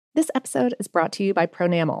This episode is brought to you by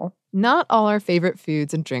Pronamel. Not all our favorite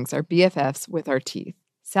foods and drinks are BFFs with our teeth.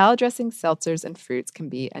 Salad dressings, seltzers, and fruits can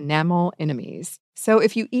be enamel enemies. So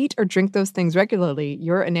if you eat or drink those things regularly,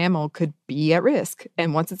 your enamel could be at risk.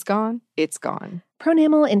 And once it's gone, it's gone.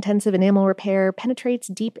 Pronamel Intensive Enamel Repair penetrates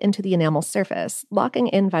deep into the enamel surface, locking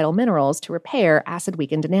in vital minerals to repair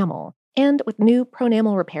acid-weakened enamel. And with new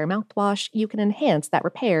Pronamel Repair mouthwash, you can enhance that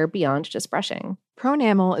repair beyond just brushing.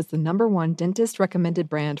 Pronamel is the #1 dentist-recommended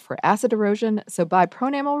brand for acid erosion, so buy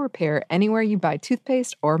Pronamel Repair anywhere you buy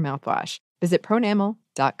toothpaste or mouthwash. Visit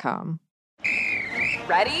pronamel.com.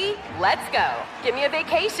 Ready? Let's go. Give me a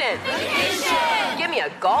vacation. Vacation! Give me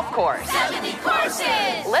a golf course. 70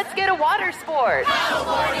 courses! Let's get a water sport.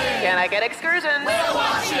 Paddleboarding! Can I get excursions? Whale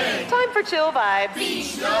watching! Time for chill vibes.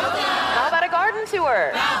 Beach yoga! How about a garden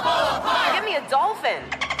tour? Balboa Park! Give me a dolphin.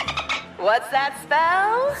 What's that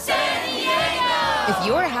spell? San Diego! If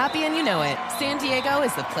you're happy and you know it, San Diego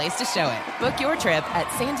is the place to show it. Book your trip at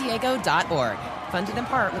sandiego.org. Funded in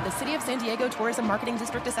part with the City of San Diego Tourism Marketing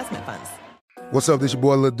District Assessment Funds. What's up, this your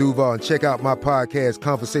boy Lil Duval, and check out my podcast,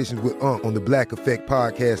 Conversations with Unc, on the Black Effect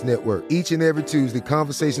Podcast Network. Each and every Tuesday,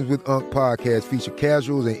 Conversations with Unc podcast feature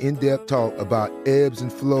casuals and in-depth talk about ebbs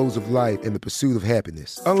and flows of life and the pursuit of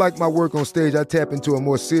happiness. Unlike my work on stage, I tap into a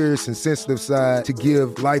more serious and sensitive side to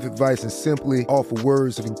give life advice and simply offer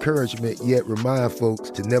words of encouragement, yet remind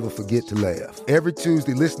folks to never forget to laugh. Every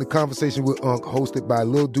Tuesday, listen to Conversation with Unc, hosted by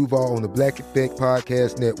Lil Duval on the Black Effect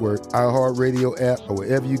Podcast Network, iHeartRadio app, or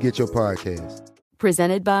wherever you get your podcasts.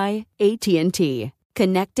 Presented by AT&T.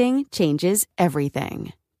 Connecting changes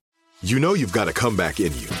everything. You know you've got a comeback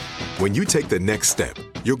in you. When you take the next step,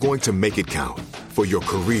 you're going to make it count. For your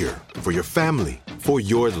career, for your family, for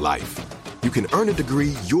your life. You can earn a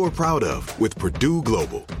degree you're proud of with Purdue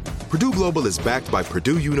Global. Purdue Global is backed by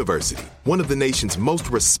Purdue University, one of the nation's most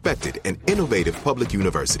respected and innovative public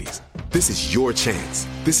universities. This is your chance.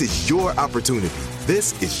 This is your opportunity.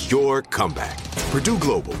 This is your comeback. Purdue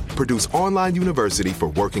Global, Purdue's online university for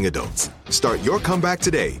working adults. Start your comeback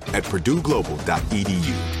today at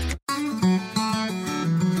purdueglobal.edu.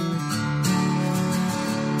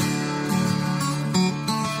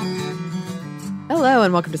 Hello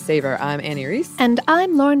and welcome to Savor. I'm Annie Reese. And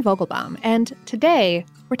I'm Lauren Vogelbaum, and today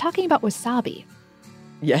we're talking about wasabi.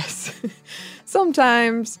 Yes.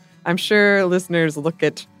 Sometimes I'm sure listeners look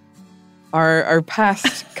at our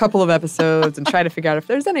past couple of episodes and try to figure out if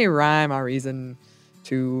there's any rhyme or reason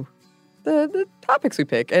to the topics we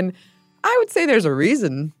pick. And I would say there's a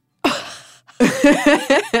reason.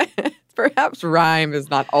 Perhaps rhyme is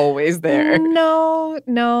not always there. No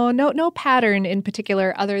pattern in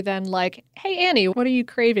particular other than like, hey, Annie, what are you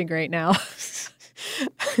craving right now?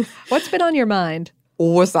 What's been on your mind?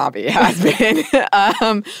 Wasabi has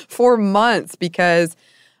been for months because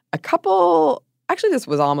actually this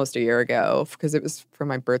was almost a year ago because it was for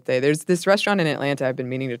my birthday. There's this restaurant in Atlanta I've been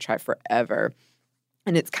meaning to try forever.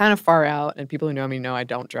 And it's kind of far out, and people who know me know I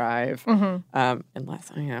don't drive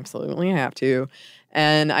unless I absolutely have to.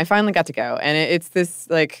 And I finally got to go. And it's this,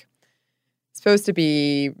 like, supposed to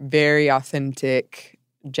be very authentic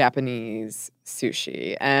Japanese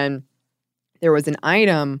sushi. And there was an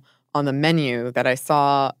item on the menu that I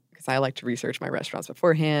saw, because I like to research my restaurants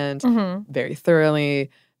beforehand very thoroughly.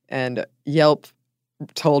 And Yelp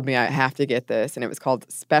told me I have to get this. And it was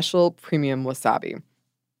called Special Premium Wasabi.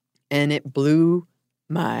 And it blew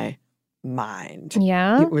my mind.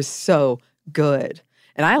 Yeah? It was so good.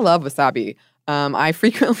 And I love wasabi.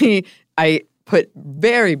 I put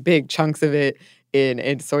very big chunks of it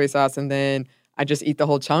in soy sauce, and then I just eat the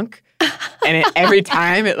whole chunk. And every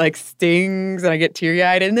time it like stings and I get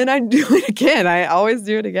teary-eyed, and then I do it again. I always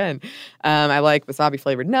do it again. I like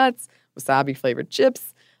wasabi-flavored nuts, wasabi-flavored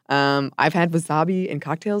chips. I've had wasabi in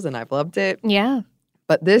cocktails, and I've loved it. Yeah.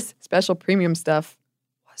 But this special premium stuff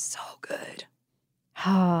was so good.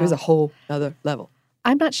 It was a whole other level.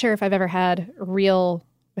 I'm not sure if I've ever had real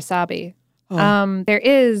wasabi. There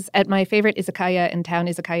is, at my favorite izakaya in town,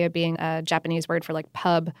 izakaya being a Japanese word for like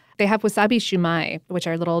pub, they have wasabi shumai, which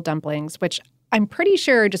are little dumplings, which I'm pretty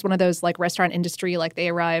sure are just one of those like restaurant industry, like they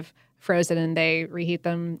arrive frozen and they reheat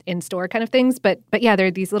them in store kind of things. But yeah, they're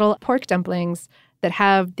these little pork dumplings that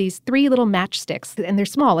have these 3 little matchsticks, and they're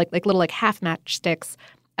small, like little like half matchsticks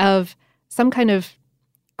of some kind of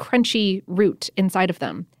crunchy root inside of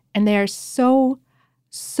them. And they are so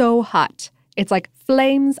hot. It's like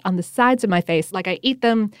flames on the sides of my face. Like I eat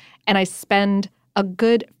them and I spend a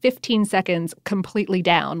good 15 seconds completely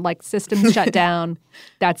down, like systems shut down.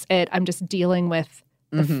 That's it. I'm just dealing with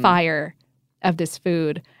the fire of this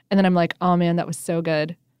food. And then I'm like, oh man, that was so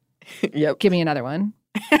good. Yep. Give me another one.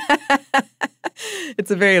 It's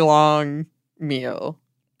a very long meal.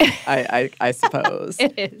 I suppose.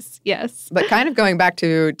 It is, yes. But kind of going back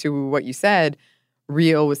to what you said,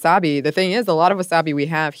 real wasabi, the thing is, a lot of wasabi we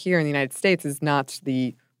have here in the United States is not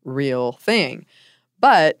the real thing.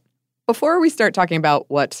 But before we start talking about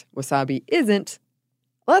what wasabi isn't,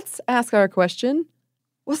 let's ask our question,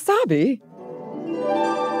 wasabi?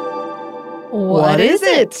 What is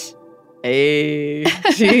it? Hey,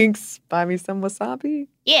 Jinx, buy me some wasabi.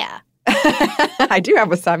 Yeah. I do have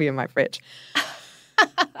wasabi in my fridge.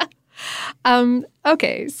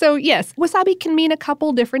 Okay, so yes, wasabi can mean a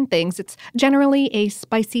couple different things. It's generally a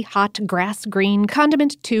spicy, hot, grass green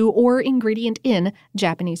condiment to or ingredient in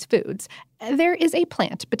Japanese foods. There is a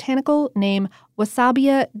plant, botanical name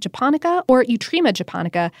Wasabia japonica or Eutrema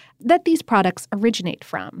japonica, that these products originate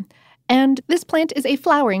from. And this plant is a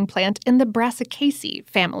flowering plant in the Brassicaceae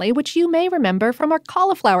family, which you may remember from our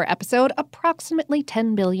cauliflower episode approximately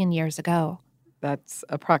 10 billion years ago. That's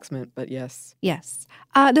approximate, but yes. Yes.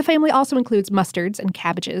 The family also includes mustards and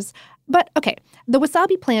cabbages. But, okay, the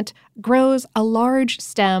wasabi plant grows a large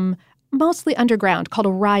stem, mostly underground, called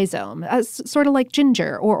a rhizome, sort of like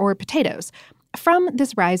ginger or potatoes. From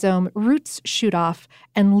this rhizome, roots shoot off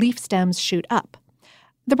and leaf stems shoot up.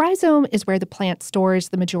 The rhizome is where the plant stores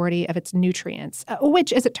the majority of its nutrients,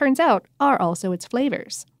 which, as it turns out, are also its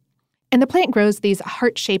flavors. And the plant grows these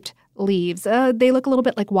heart-shaped leaves. They look a little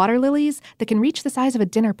bit like water lilies that can reach the size of a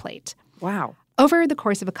dinner plate. Wow. Over the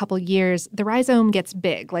course of a couple years, the rhizome gets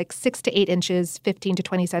big, like 6 to 8 inches, 15 to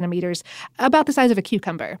 20 centimeters, about the size of a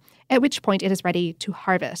cucumber, at which point it is ready to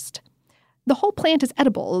harvest. The whole plant is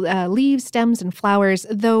edible, leaves, stems, and flowers,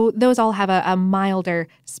 though those all have a milder,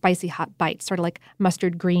 spicy hot bite, sort of like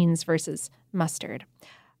mustard greens versus mustard.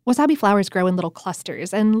 Wasabi flowers grow in little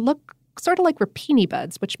clusters and look sort of like rapini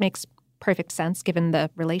buds, which makes perfect sense given the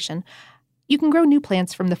relation. You can grow new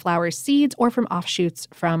plants from the flower's seeds or from offshoots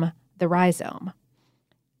from the rhizome.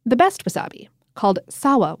 The best wasabi, called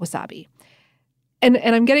sawa wasabi. And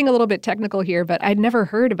I'm getting a little bit technical here, but I'd never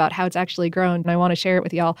heard about how it's actually grown, and I want to share it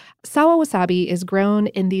with y'all. Sawa wasabi is grown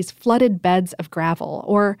in these flooded beds of gravel,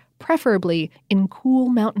 or preferably in cool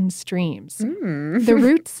mountain streams. The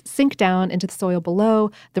roots sink down into the soil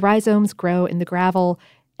below, the rhizomes grow in the gravel,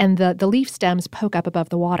 and the leaf stems poke up above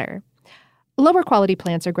the water. Lower quality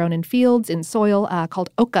plants are grown in fields in soil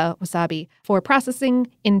called oka wasabi for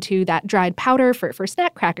processing into that dried powder for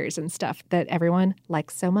snack crackers and stuff that everyone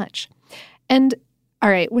likes so much. And all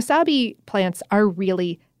right, wasabi plants are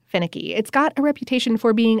really finicky. It's got a reputation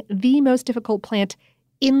for being the most difficult plant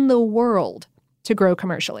in the world to grow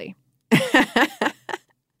commercially.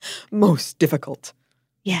 Most difficult.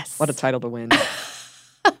 Yes. What a title to win.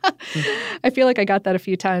 I feel like I got that a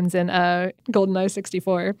few times in GoldenEye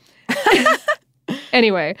 64.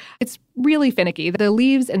 Anyway, it's really finicky. The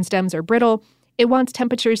leaves and stems are brittle. It wants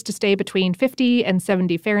temperatures to stay between 50 and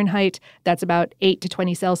 70 Fahrenheit. That's about 8 to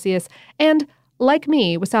 20 Celsius. And like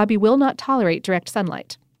me, wasabi will not tolerate direct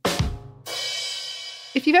sunlight.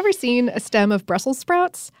 If you've ever seen a stem of Brussels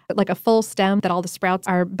sprouts, like a full stem that all the sprouts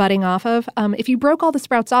are budding off of, if you broke all the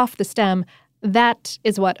sprouts off the stem, that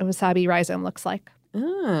is what a wasabi rhizome looks like.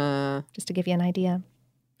 Just to give you an idea.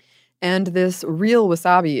 And this real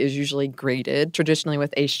wasabi is usually grated, traditionally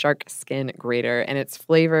with a shark skin grater, and its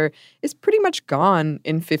flavor is pretty much gone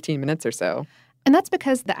in 15 minutes or so. And that's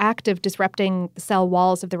because the act of disrupting the cell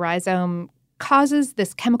walls of the rhizome causes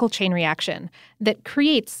this chemical chain reaction that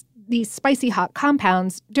creates these spicy hot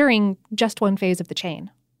compounds during just one phase of the chain.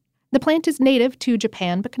 The plant is native to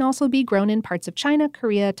Japan, but can also be grown in parts of China,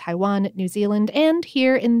 Korea, Taiwan, New Zealand, and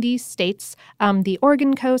here in these states, the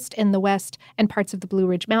Oregon coast in the west and parts of the Blue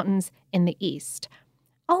Ridge Mountains in the east.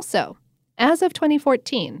 Also, as of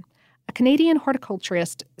 2014, a Canadian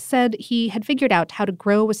horticulturist said he had figured out how to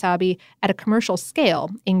grow wasabi at a commercial scale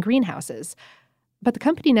in greenhouses. But the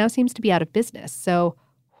company now seems to be out of business, so,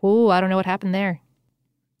 I don't know what happened there.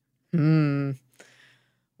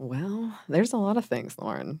 Well, there's a lot of things,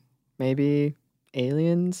 Lauren. Maybe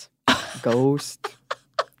aliens, ghosts,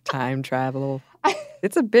 time travel.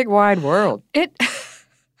 It's a big, wide world. It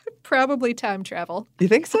probably time travel. You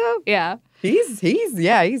think so? Yeah.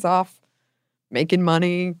 He's off making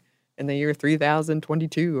money in the year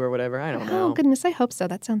 3022 or whatever. I don't know. Oh, goodness, I hope so.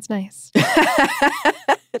 That sounds nice.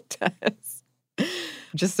 It does.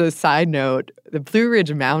 Just a side note, the Blue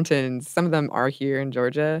Ridge Mountains, some of them are here in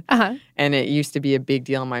Georgia. And it used to be a big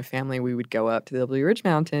deal in my family. We would go up to the Blue Ridge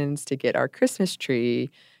Mountains to get our Christmas tree.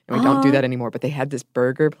 And we don't do that anymore. But they had this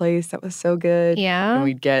burger place that was so good. Yeah. And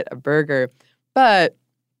we'd get a burger. But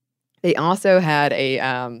they also had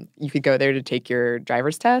you could go there to take your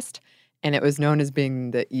driver's test. And it was known as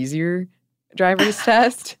being the easier driver's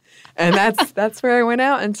test. And that's where I went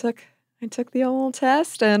out and took I took the old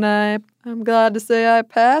test, and I'm glad to say I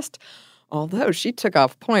passed. Although she took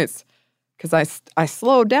off points because I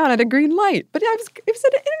slowed down at a green light, but it was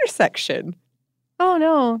at an intersection. Oh,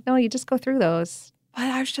 no, you just go through those. But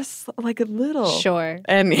I was just like a little. Sure.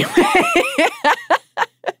 Anyway.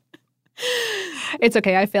 It's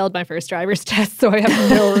okay. I failed my first driver's test, so I have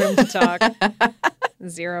no room to talk.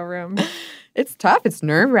 Zero room. It's tough. It's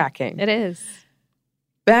nerve-wracking. It is.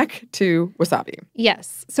 Back to wasabi.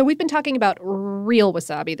 Yes. So we've been talking about real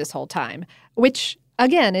wasabi this whole time, which,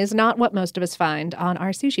 again, is not what most of us find on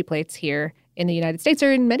our sushi plates here in the United States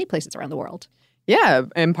or in many places around the world. Yeah,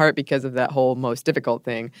 in part because of that whole most difficult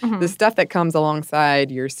thing. Mm-hmm. The stuff that comes alongside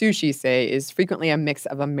your sushi, say, is frequently a mix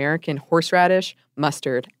of American horseradish,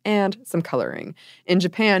 mustard, and some coloring. In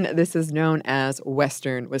Japan, this is known as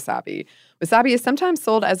Western wasabi. Wasabi is sometimes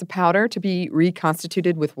sold as a powder to be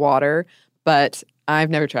reconstituted with water, but I've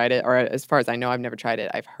never tried it, or as far as I know, I've never tried it.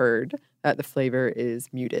 I've heard that the flavor is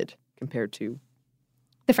muted compared to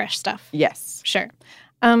the fresh stuff. Yes. Sure.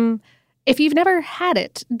 If you've never had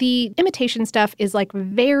it, the imitation stuff is like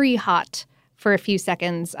very hot for a few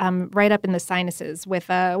seconds, right up in the sinuses with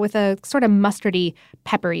a sort of mustardy,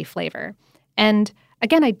 peppery flavor. And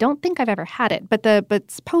again, I don't think I've ever had it,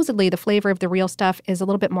 but supposedly the flavor of the real stuff is a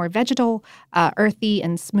little bit more vegetal, earthy,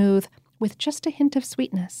 and smooth, with just a hint of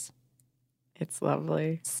sweetness. It's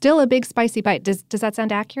lovely. Still a big spicy bite. Does that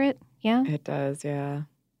sound accurate? Yeah? It does, yeah.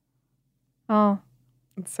 Oh.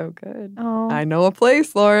 It's so good. Oh. I know a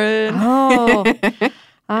place, Lauren. Oh.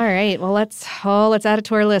 All right. Well, let's add it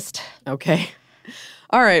to our list. Okay.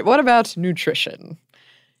 All right. What about nutrition?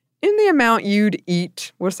 In the amount you'd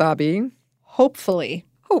eat wasabi, hopefully,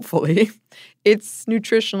 it's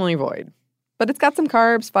nutritionally void. But it's got some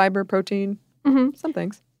carbs, fiber, protein, some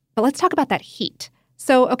things. But let's talk about that heat.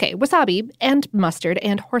 So, okay, wasabi and mustard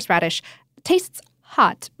and horseradish tastes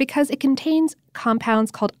hot because it contains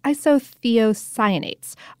compounds called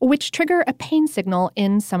isothiocyanates, which trigger a pain signal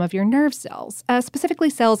in some of your nerve cells, specifically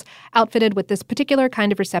cells outfitted with this particular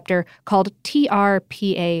kind of receptor called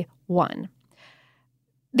TRPA1.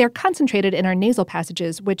 They're concentrated in our nasal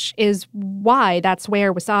passages, which is why that's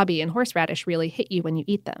where wasabi and horseradish really hit you when you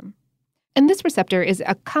eat them. And this receptor is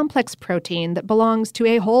a complex protein that belongs to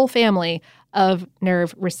a whole family of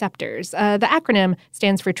nerve receptors. The acronym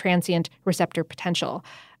stands for transient receptor potential.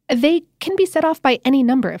 They can be set off by any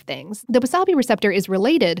number of things. The wasabi receptor is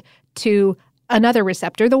related to another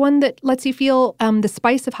receptor, the one that lets you feel the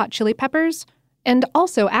spice of hot chili peppers and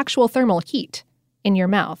also actual thermal heat in your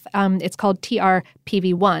mouth. It's called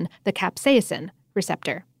TRPV1, the capsaicin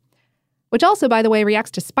receptor, which also, by the way,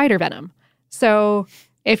 reacts to spider venom. So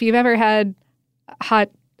if you've ever had hot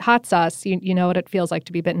sauce, you know what it feels like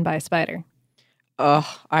to be bitten by a spider.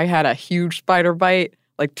 I had a huge spider bite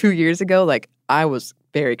like 2 years ago. Like, I was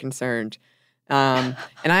very concerned. And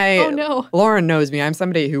oh, no. Lauren knows me. I'm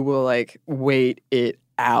somebody who will like wait it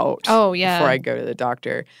out before I go to the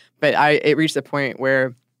doctor. But it reached a point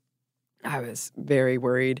where I was very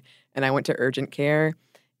worried and I went to urgent care.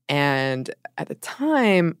 And at the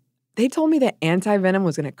time, they told me that anti-venom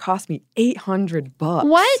was going to cost me $800.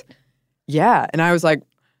 What? Yeah. And I was like,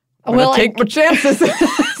 I'm going to take my chances.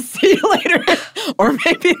 See you later. Or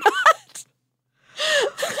maybe not.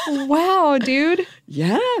 Wow, dude.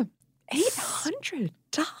 Yeah. $800.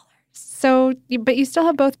 So, but you still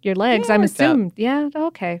have both your legs, Yeah, I'm worked out. assuming. Yeah,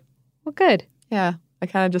 okay. Well, good. Yeah. I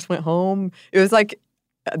kind of just went home. It was like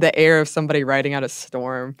the air of somebody riding out a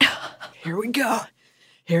storm. Here we go.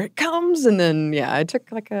 Here it comes. And then, yeah, I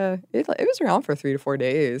took like it was around for 3 to 4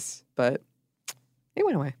 days, but it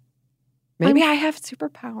went away. Maybe I have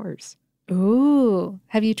superpowers. Ooh.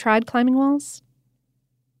 Have you tried climbing walls?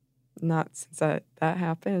 Not since that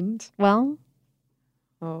happened. Well,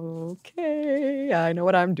 Okay. I know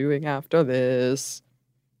what I'm doing after this.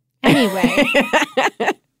 anyway,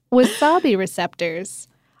 wasabi receptors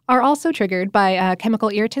are also triggered by chemical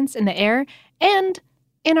irritants in the air and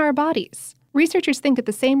in our bodies. Researchers think that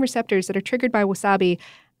the same receptors that are triggered by wasabi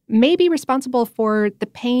may be responsible for the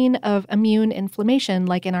pain of immune inflammation,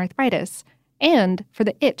 like in arthritis, and for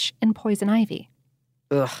the itch in poison ivy.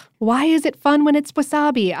 Ugh. Why is it fun when it's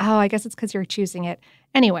wasabi? Oh, I guess it's because you're choosing it.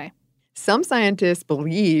 Anyway. Some scientists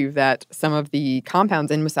believe that some of the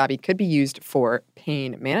compounds in wasabi could be used for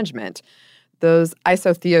pain management. Those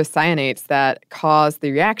isothiocyanates that cause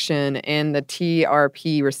the reaction in the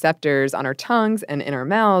TRP receptors on our tongues and in our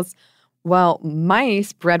mouths, well,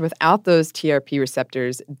 mice bred without those TRP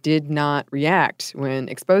receptors did not react when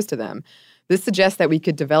exposed to them. This suggests that we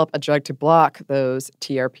could develop a drug to block those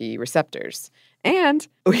TRP receptors. And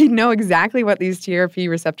we know exactly what these TRP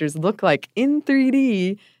receptors look like in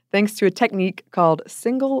 3D thanks to a technique called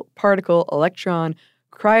single particle electron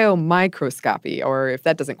cryomicroscopy, or if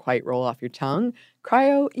that doesn't quite roll off your tongue,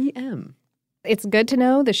 cryo-EM. It's good to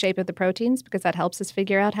know the shape of the proteins because that helps us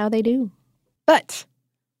figure out how they do. But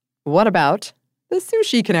what about the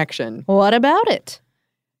sushi connection? What about it?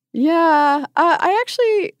 Yeah,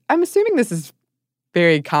 I'm assuming this is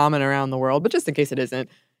very common around the world, but just in case it isn't,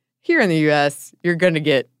 here in the U.S., you're going to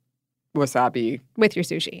get wasabi. With your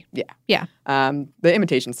sushi. Yeah. The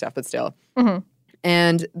imitation stuff, but still. Mm-hmm.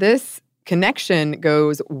 And this connection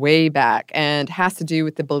goes way back and has to do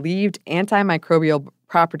with the believed antimicrobial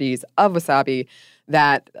properties of wasabi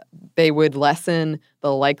that they would lessen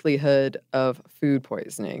the likelihood of food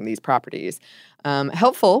poisoning, these properties.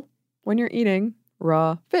 Helpful when you're eating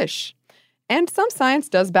raw fish. And some science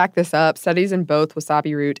does back this up. Studies in both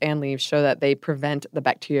wasabi root and leaves show that they prevent the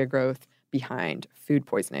bacteria growth behind food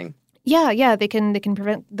poisoning. Yeah, they can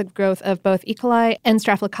prevent the growth of both E. coli and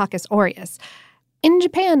Staphylococcus aureus. In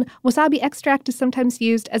Japan, wasabi extract is sometimes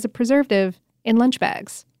used as a preservative in lunch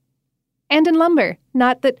bags. And in lumber.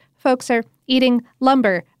 Not that folks are eating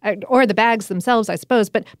lumber, or the bags themselves, I suppose.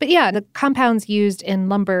 But yeah, the compounds used in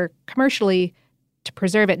lumber commercially to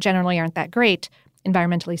preserve it generally aren't that great,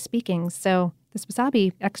 environmentally speaking. So this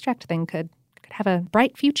wasabi extract thing could have a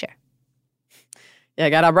bright future. Yeah,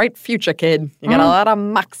 got a bright future, kid. You got a lot of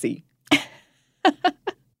moxie.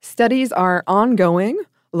 Studies are ongoing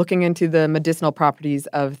looking into the medicinal properties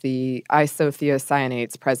of the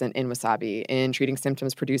isothiocyanates present in wasabi in treating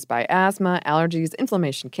symptoms produced by asthma, allergies,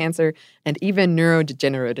 inflammation, cancer, and even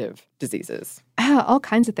neurodegenerative diseases. All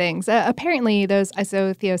kinds of things. Apparently, those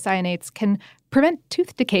isothiocyanates can prevent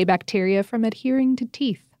tooth decay bacteria from adhering to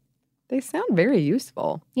teeth. They sound very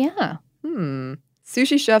useful. Yeah.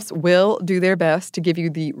 Sushi chefs will do their best to give you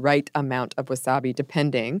the right amount of wasabi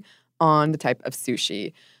depending on the type of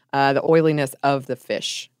sushi. The oiliness of the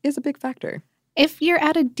fish is a big factor. If you're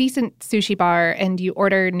at a decent sushi bar and you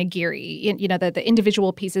order nigiri, the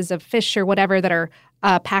individual pieces of fish or whatever that are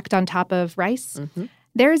packed on top of rice,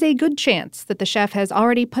 there is a good chance that the chef has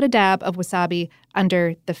already put a dab of wasabi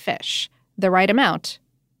under the fish, the right amount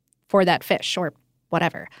for that fish or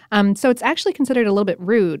whatever. So it's actually considered a little bit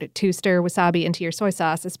rude to stir wasabi into your soy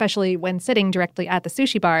sauce, especially when sitting directly at the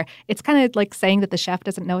sushi bar. It's kind of like saying that the chef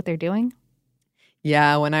doesn't know what they're doing.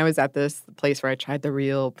 Yeah, when I was at this place where I tried the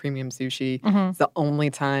real premium sushi, it's the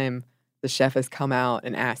only time the chef has come out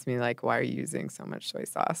and asked me, like, why are you using so much soy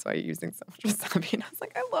sauce? Why are you using so much wasabi? And I was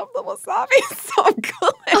like, I love the wasabi. It's so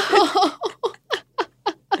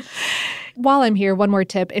good. While I'm here, one more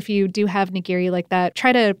tip. If you do have nigiri like that,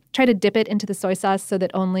 try to dip it into the soy sauce so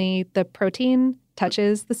that only the protein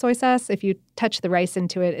touches the soy sauce. If you touch the rice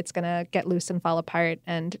into it, it's going to get loose and fall apart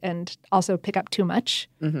and also pick up too much.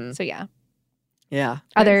 So yeah. Yeah.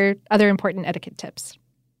 Other important etiquette tips.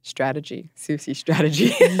 Sushi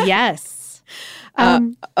strategy. Yes.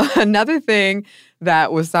 Another thing that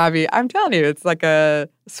wasabi, I'm telling you, it's like a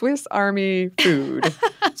Swiss Army food,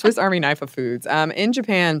 Swiss Army knife of foods. In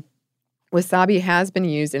Japan, wasabi has been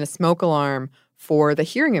used in a smoke alarm for the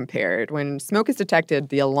hearing impaired. When smoke is detected,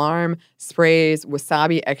 the alarm sprays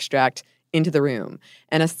wasabi extract into the room.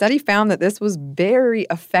 And a study found that this was very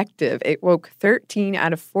effective. It woke 13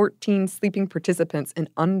 out of 14 sleeping participants in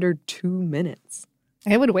under 2 minutes.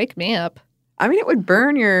 It would wake me up. I mean, it would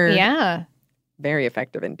burn your... Yeah. Very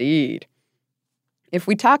effective indeed. If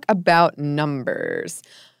we talk about numbers,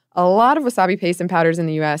 a lot of wasabi paste and powders in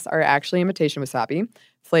the U.S. are actually imitation wasabi,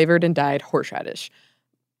 flavored and dyed horseradish.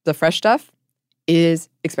 The fresh stuff is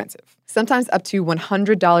expensive, sometimes up to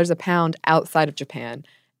 $100 a pound outside of Japan,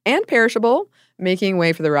 and perishable, making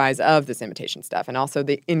way for the rise of this imitation stuff and also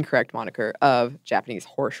the incorrect moniker of Japanese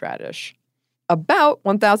horseradish. About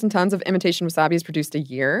 1,000 tons of imitation wasabi is produced a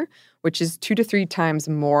year, which is 2 to 3 times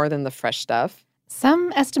more than the fresh stuff.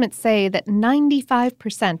 Some estimates say that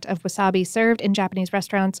 95% of wasabi served in Japanese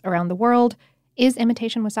restaurants around the world is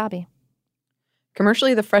imitation wasabi.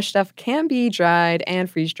 Commercially, the fresh stuff can be dried and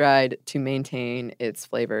freeze-dried to maintain its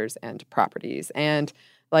flavors and properties. And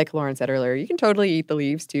like Lauren said earlier, you can totally eat the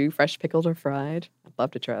leaves too, fresh, pickled, or fried. I'd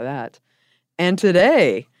love to try that. And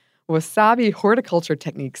today, wasabi horticulture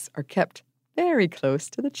techniques are kept very close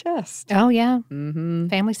to the chest. Oh, yeah.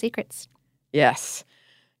 Family secrets. Yes.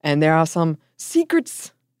 And there are some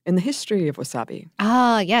secrets in the history of wasabi.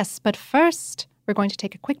 Ah, yes. But first, we're going to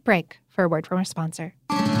take a quick break for a word from our sponsor.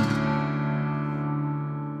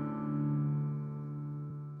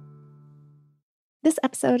 This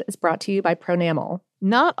episode is brought to you by Pronamel.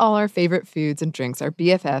 Not all our favorite foods and drinks are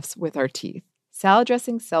BFFs with our teeth. salad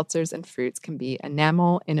dressings, seltzers, and fruits can be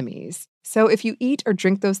enamel enemies. So if you eat or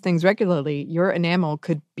drink those things regularly, your enamel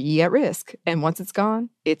could be at risk. And once it's gone,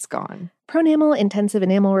 it's gone. Pronamel Intensive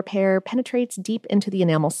Enamel Repair penetrates deep into the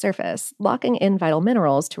enamel surface, locking in vital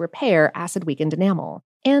minerals to repair acid-weakened enamel.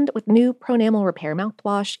 And with new Pronamel Repair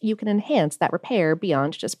mouthwash, you can enhance that repair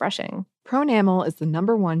beyond just brushing. Pronamel is the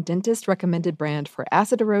 #1 dentist-recommended brand for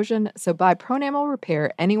acid erosion, so buy Pronamel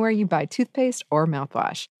Repair anywhere you buy toothpaste or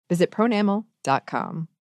mouthwash. Visit pronamel.com.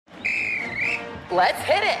 Let's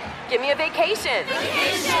hit it. Give me a vacation.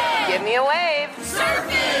 Give me a wave.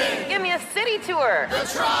 Surfing. Give me a city tour. The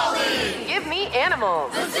trolley. Give me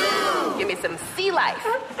animals. The zoo. Give me some sea life.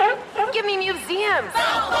 Give me museums.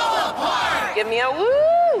 Balboa Park. Give me a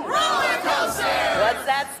woo. Roller coaster. What's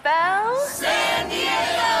that spell? San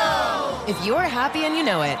Diego. If you're happy and you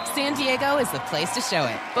know it, San Diego is the place to show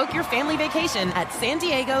it. Book your family vacation at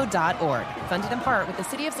sandiego.org. Funded in part with the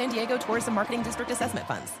City of San Diego Tourism Marketing District Assessment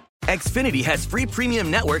Funds. Xfinity has free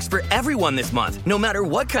premium networks for everyone this month, no matter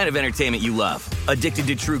what kind of entertainment you love. Addicted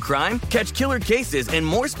to true crime? Catch killer cases and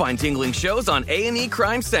more spine-tingling shows on A&E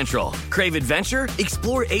Crime Central. Crave adventure?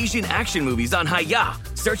 Explore Asian action movies on Hi-Ya.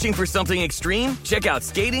 Searching for something extreme? Check out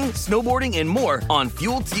skating, snowboarding, and more on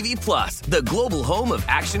Fuel TV Plus, the global home of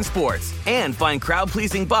action sports. And find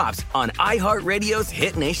crowd-pleasing bops on iHeartRadio's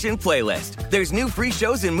Hit Nation playlist. There's new free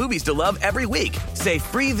shows and movies to love every week. Say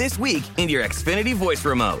free this week in your Xfinity voice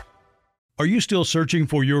remote. Are you still searching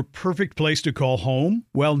for your perfect place to call home?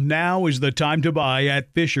 Well, now is the time to buy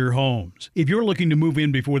at Fisher Homes. If you're looking to move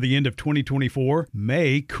in before the end of 2024,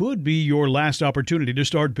 May could be your last opportunity to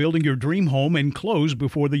start building your dream home and close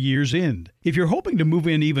before the year's end. If you're hoping to move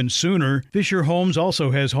in even sooner, Fisher Homes also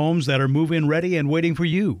has homes that are move-in ready and waiting for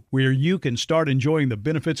you, where you can start enjoying the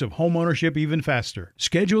benefits of homeownership even faster.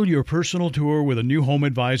 Schedule your personal tour with a new home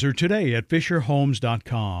advisor today at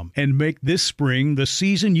FisherHomes.com and make this spring the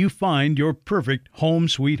season you find your perfect home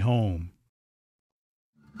sweet home.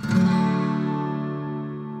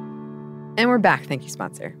 And we're back. Thank you,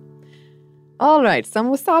 sponsor. All right, some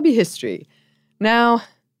wasabi history. Now,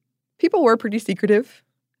 people were pretty secretive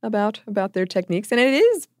about their techniques, and it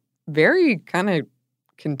is very kind of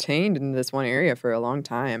contained in this one area for a long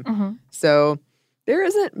time. Mm-hmm. So there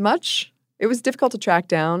isn't much. It was difficult to track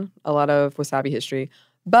down a lot of wasabi history,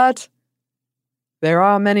 but there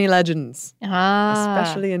are many legends,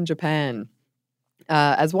 especially in Japan.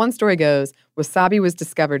 As one story goes, wasabi was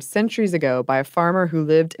discovered centuries ago by a farmer who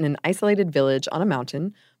lived in an isolated village on a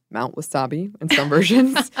mountain, Mount Wasabi in some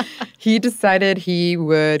versions. He decided he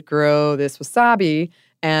would grow this wasabi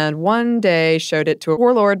and one day showed it to a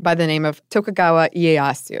warlord by the name of Tokugawa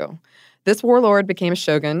Ieyasu. This warlord became a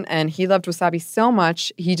shogun, and he loved wasabi so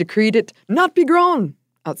much he decreed it not be grown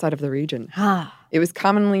outside of the region. It was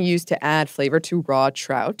commonly used to add flavor to raw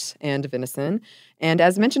trout and venison, and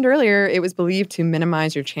as mentioned earlier, it was believed to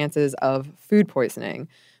minimize your chances of food poisoning.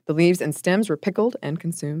 The leaves and stems were pickled and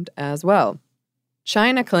consumed as well.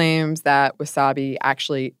 China claims that wasabi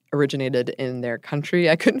actually originated in their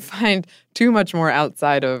country. I couldn't find too much more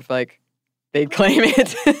outside of, they claim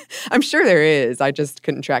it. I'm sure there is. I just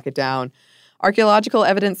couldn't track it down. Archaeological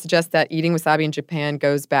evidence suggests that eating wasabi in Japan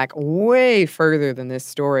goes back way further than this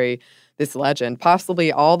story, this legend,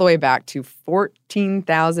 possibly all the way back to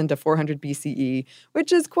 14,000 to 400 BCE,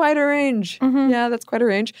 which is quite a range. Mm-hmm. Yeah, that's quite a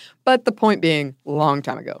range. But the point being, long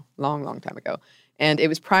time ago. Long time ago. And it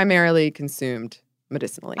was primarily consumed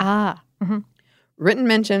medicinally. Mm-hmm. Written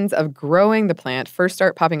mentions of growing the plant first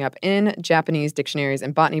start popping up in Japanese dictionaries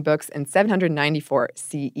and botany books in 794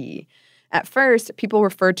 CE. At first, people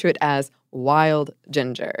referred to it as wild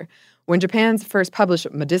ginger. When Japan's first published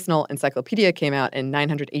medicinal encyclopedia came out in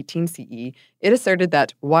 918 CE, it asserted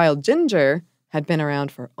that wild ginger had been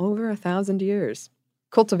around for over 1,000 years.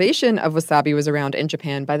 Cultivation of wasabi was around in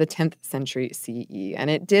Japan by the 10th century CE, and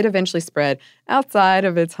it did eventually spread outside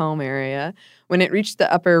of its home area. When it reached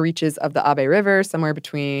the upper reaches of the Abe River, somewhere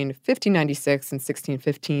between 1596 and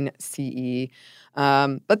 1615 CE,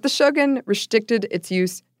 but the shogun restricted its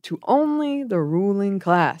use to only the ruling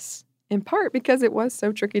class, in part because it was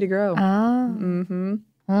so tricky to grow. Bogarting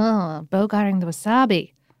the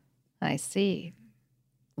wasabi. I see.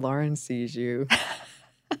 Lauren sees you.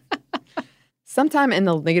 Sometime in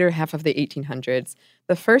the later half of the 1800s,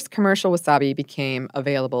 the first commercial wasabi became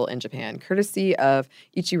available in Japan, courtesy of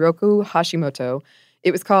Ichiroku Hashimoto.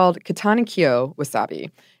 It was called Kitanikyo wasabi.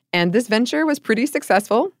 And this venture was pretty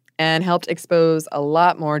successful and helped expose a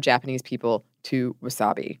lot more Japanese people to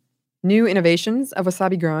wasabi. New innovations of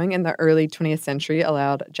wasabi growing in the early 20th century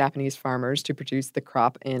allowed Japanese farmers to produce the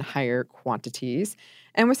crop in higher quantities.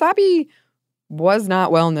 And wasabi was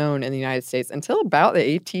not well known in the United States until about the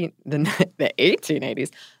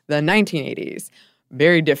 1880s, the 1980s.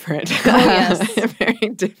 Very different. Very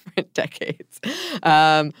different decades.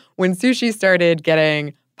 When sushi started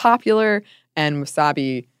getting popular and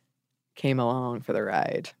wasabi came along for the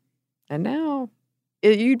ride. And now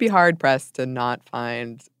you'd be hard-pressed to not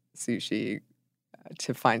find sushi,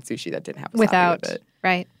 that didn't have wasabi with it.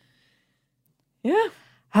 Right. Yeah.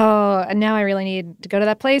 Oh, and now I really need to go to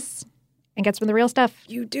that place and get some of the real stuff.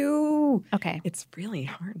 You do. Okay. It's really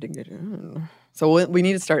hard to get in. So we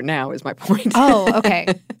need to start now is my point. Oh, okay.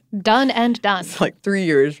 Done and done. It's like 3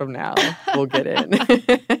 years from now, we'll get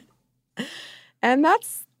in. And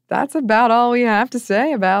that's about all we have to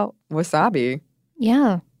say about wasabi.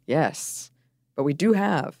 Yeah. Yes. But we do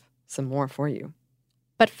have some more for you.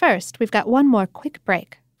 But first, we've got one more quick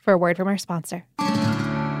break for a word from our sponsor.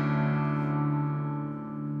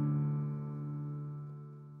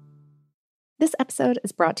 This episode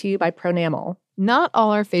is brought to you by Pronamel. Not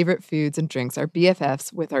all our favorite foods and drinks are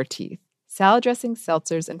BFFs with our teeth. Salad dressings,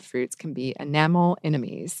 seltzers, and fruits can be enamel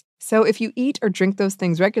enemies. So if you eat or drink those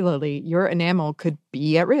things regularly, your enamel could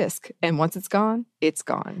be at risk. And once it's gone, it's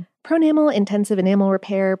gone. Pronamel Intensive Enamel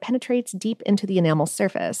Repair penetrates deep into the enamel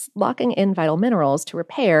surface, locking in vital minerals to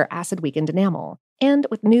repair acid-weakened enamel. And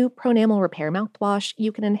with new Pronamel Repair mouthwash,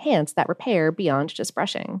 you can enhance that repair beyond just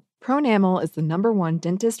brushing. Pronamel is the #1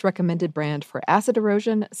 dentist-recommended brand for acid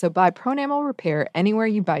erosion, so buy Pronamel Repair anywhere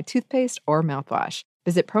you buy toothpaste or mouthwash.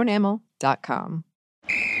 Visit pronamel.com.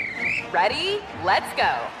 Ready? Let's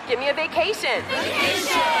go. Give me a vacation.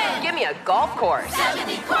 Vacation! Give me a golf course.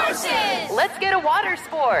 70 courses! Let's get a water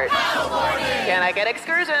sport. Paddleboarding! Can I get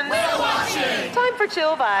excursions? Whale watching! Time for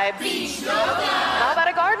chill vibes. Beach yoga! How about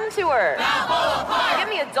a garden tour? Balboa Park! Give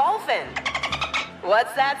me a dolphin.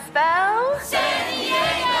 What's that spell? San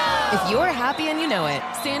Diego! If you're happy and you know it,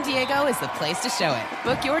 San Diego is the place to show it.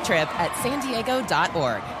 Book your trip at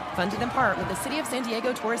sandiego.org. Funded in part with the City of San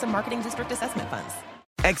Diego Tourism Marketing District Assessment Funds.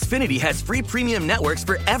 Xfinity has free premium networks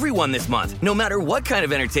for everyone this month, no matter what kind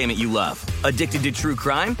of entertainment you love. Addicted to true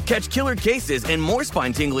crime? Catch killer cases and more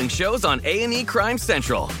spine-tingling shows on A&E Crime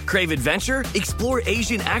Central. Crave adventure? Explore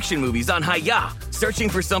Asian action movies on Hi-Ya. Searching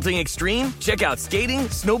for something extreme? Check out skating,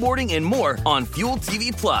 snowboarding, and more on Fuel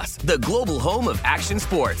TV Plus, the global home of action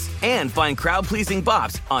sports. And find crowd-pleasing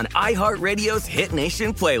bops on iHeartRadio's Hit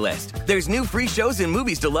Nation playlist. There's new free shows and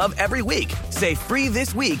movies to love every week. Say free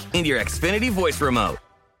this week in your Xfinity voice remote.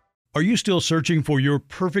 Are you still searching for your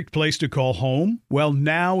perfect place to call home? Well,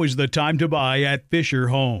 now is the time to buy at Fisher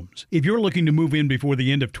Homes. If you're looking to move in before the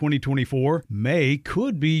end of 2024, May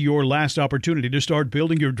could be your last opportunity to start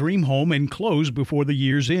building your dream home and close before the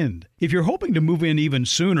year's end. If you're hoping to move in even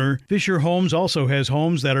sooner, Fisher Homes also has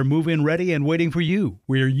homes that are move-in ready and waiting for you,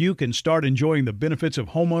 where you can start enjoying the benefits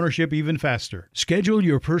of homeownership even faster. Schedule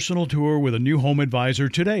your personal tour with a new home advisor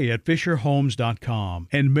today at FisherHomes.com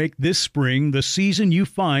and make this spring the season you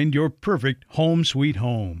find your perfect home sweet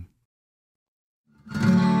home.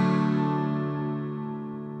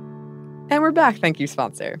 And we're back. Thank you,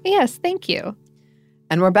 sponsor. Yes, thank you.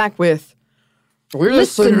 And we're back with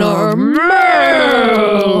Listener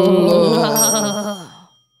Mail.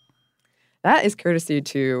 That is courtesy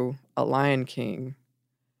to A Lion King.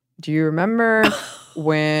 Do you remember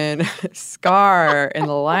when Scar in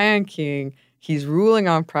The Lion King, he's ruling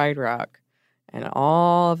on Pride Rock and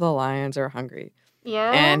all of the lions are hungry?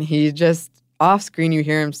 Yeah. And he just, off screen, you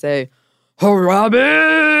hear him say,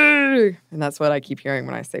 "Harabi!" And that's what I keep hearing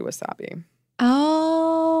when I say wasabi.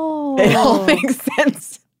 Oh. It all makes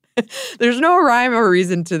sense. There's no rhyme or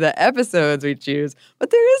reason to the episodes we choose,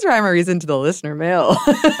 but there is rhyme or reason to the listener mail.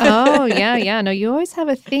 Oh, yeah. No, you always have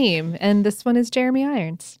a theme, and this one is Jeremy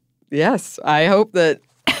Irons. Yes, I hope that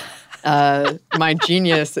my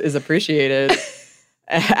genius is appreciated,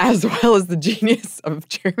 as well as the genius of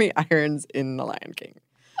Jeremy Irons in The Lion King.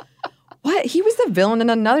 What? He was the villain in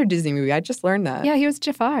another Disney movie. I just learned that. Yeah, he was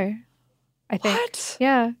Jafar, I think. What?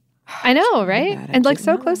 Yeah. I know, right? And like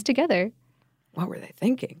so close together. What were they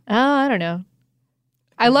thinking? Oh, I don't know.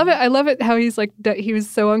 I love it. I love it how he's like, he was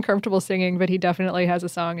so uncomfortable singing, but he definitely has a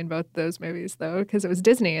song in both those movies, though, because it was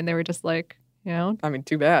Disney and they were just like, you know. I mean,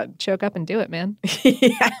 too bad. Choke up and do it, man.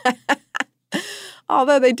 Yeah.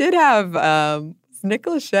 Although they did have Nick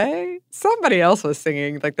Lachey. Somebody else was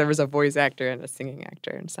singing. Like there was a voice actor and a singing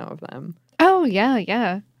actor in some of them. Oh,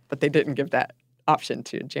 yeah. But they didn't give that option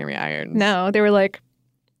to Jeremy Irons. No, they were like,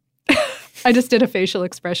 I just did a facial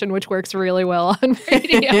expression, which works really well on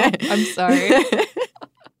radio. I'm sorry.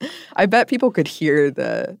 I bet people could hear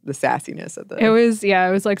the sassiness of the... It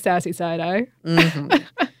was like sassy side eye.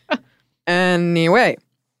 Mm-hmm. Anyway,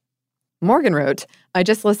 Morgan wrote, I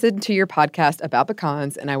just listened to your podcast about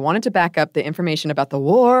pecans, and I wanted to back up the information about the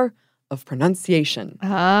war of pronunciation.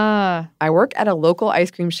 Ah. I work at a local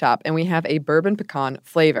ice cream shop, and we have a bourbon pecan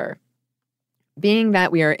flavor. Being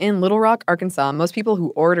that we are in Little Rock, Arkansas, most people who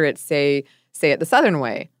order it say it the Southern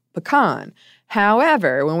way, pecan.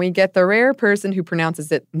 However, when we get the rare person who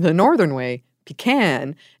pronounces it the Northern way,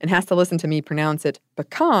 pecan, and has to listen to me pronounce it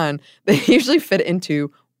pecan, they usually fit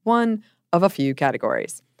into one of a few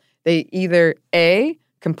categories. They either A,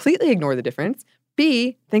 completely ignore the difference,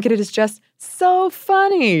 B, think it is just so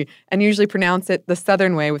funny and usually pronounce it the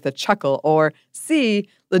Southern way with a chuckle, or C,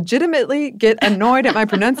 legitimately get annoyed at my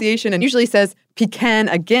pronunciation and usually says pecan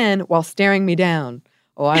again while staring me down.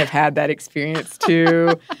 Oh, I have had that experience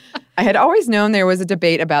too. I had always known there was a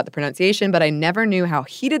debate about the pronunciation, but I never knew how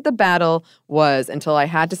heated the battle was until I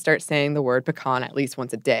had to start saying the word pecan at least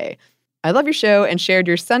once a day. I love your show and shared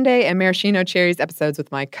your Sunday and maraschino cherries episodes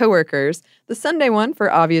with my coworkers. The Sunday one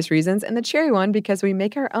for obvious reasons and the cherry one because we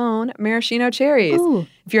make our own maraschino cherries. Ooh.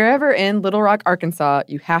 If you're ever in Little Rock, Arkansas,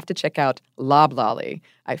 you have to check out Loblolly.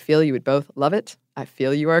 I feel you would both love it. I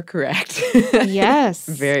feel you are correct. Yes.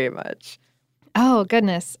 Very much. Oh,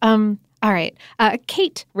 goodness. All right.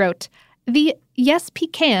 Kate wrote, the Yes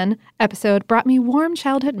Pecan episode brought me warm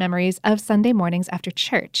childhood memories of Sunday mornings after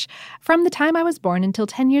church. From the time I was born until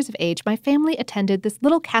 10 years of age, my family attended this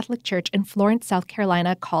little Catholic church in Florence, South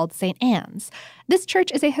Carolina called St. Anne's. This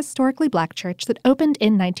church is a historically black church that opened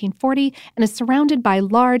in 1940 and is surrounded by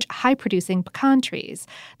large, high-producing pecan trees.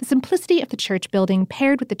 The simplicity of the church building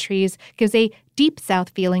paired with the trees gives a deep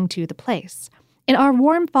South feeling to the place. In our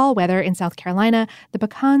warm fall weather in South Carolina, the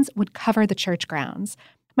pecans would cover the church grounds.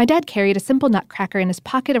 My dad carried a simple nutcracker in his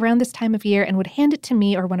pocket around this time of year and would hand it to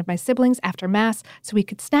me or one of my siblings after Mass so we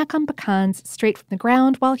could snack on pecans straight from the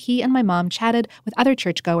ground while he and my mom chatted with other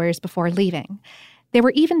churchgoers before leaving. There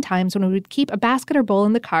were even times when we would keep a basket or bowl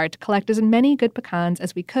in the car to collect as many good pecans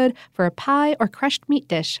as we could for a pie or crushed meat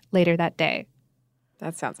dish later that day.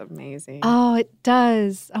 That sounds amazing. Oh, it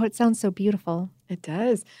does. Oh, it sounds so beautiful. It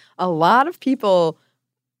does. A lot of people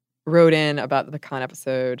wrote in about the pecan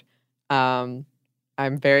episode.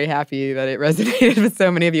 I'm very happy that it resonated with so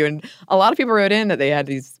many of you. And a lot of people wrote in that they had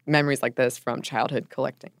these memories like this from childhood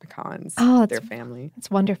collecting pecans with their family. It's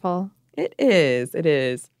wonderful. It is. It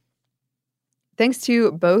is. Thanks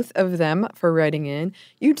to both of them for writing in.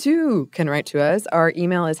 You too can write to us. Our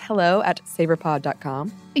email is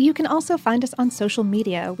hello@savorpod.com. You can also find us on social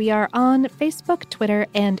media. We are on Facebook, Twitter,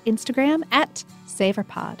 and Instagram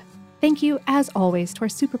 @SavorPod. Thank you, as always, to our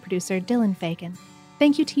super producer, Dylan Fagan.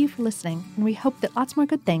 Thank you to you for listening, and we hope that lots more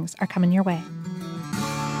good things are coming your way.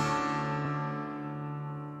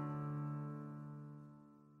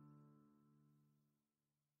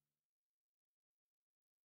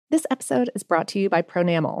 This episode is brought to you by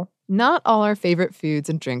Pronamel. Not all our favorite foods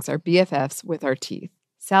and drinks are BFFs with our teeth.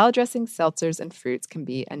 Salad dressings, seltzers, and fruits can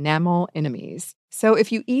be enamel enemies. So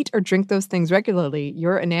if you eat or drink those things regularly,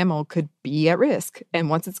 your enamel could be at risk. And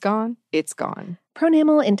once it's gone, it's gone.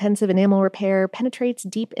 Pronamel Intensive Enamel Repair penetrates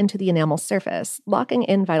deep into the enamel surface, locking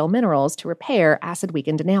in vital minerals to repair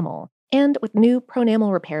acid-weakened enamel. And with new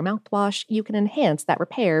Pronamel Repair mouthwash, you can enhance that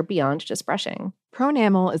repair beyond just brushing.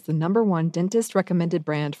 Pronamel is the #1 dentist-recommended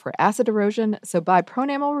brand for acid erosion, so buy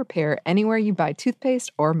Pronamel Repair anywhere you buy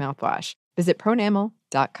toothpaste or mouthwash. Visit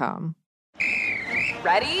pronamel.com.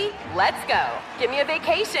 Ready? Let's go. Give me a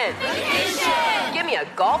vacation. Vacation! Give me a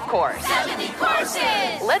golf course. 70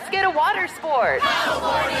 courses! Let's get a water sport.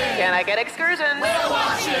 Paddleboarding! Can I get excursions? Whale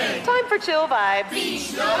watching! Time for chill vibes.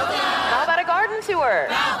 Beach yoga! How about a garden tour?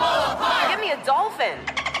 Balboa Park! Give me a dolphin.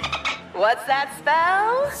 What's that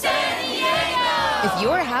spell? San Diego! If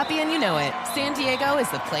you're happy and you know it, San Diego is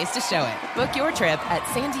the place to show it. Book your trip at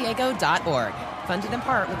sandiego.org. Funded in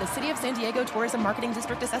part with the City of San Diego Tourism Marketing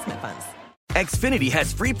District Assessment Funds. Xfinity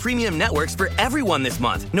has free premium networks for everyone this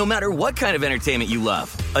month, no matter what kind of entertainment you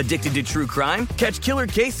love. Addicted to true crime? Catch killer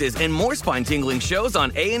cases and more spine-tingling shows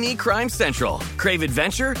on A&E Crime Central. Crave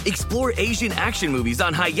adventure? Explore Asian action movies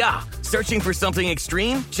on Hi-Ya. Searching for something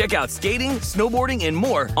extreme? Check out skating, snowboarding, and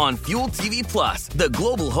more on Fuel TV Plus, the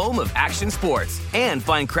global home of action sports. And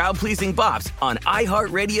find crowd-pleasing bops on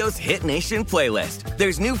iHeartRadio's Hit Nation playlist.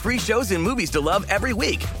 There's new free shows and movies to love every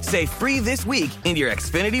week. Say free this week in your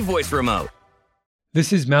Xfinity voice remote.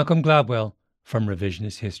 This is Malcolm Gladwell from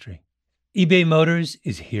Revisionist History. eBay Motors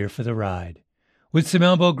is here for the ride. With some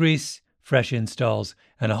elbow grease, fresh installs,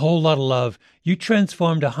 and a whole lot of love, you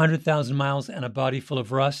transformed 100,000 miles and a body full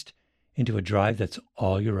of rust into a drive that's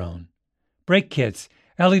all your own. Brake kits,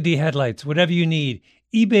 LED headlights, whatever you need,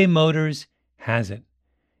 eBay Motors has it.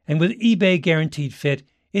 And with eBay Guaranteed Fit,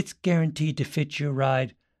 it's guaranteed to fit your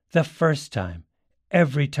ride The first time,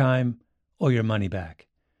 every time, or your money back.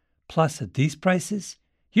 Plus, at these prices,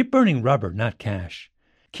 you're burning rubber, not cash.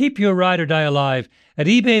 Keep your ride or die alive at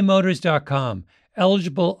ebaymotors.com.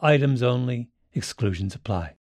 Eligible items only. Exclusions apply.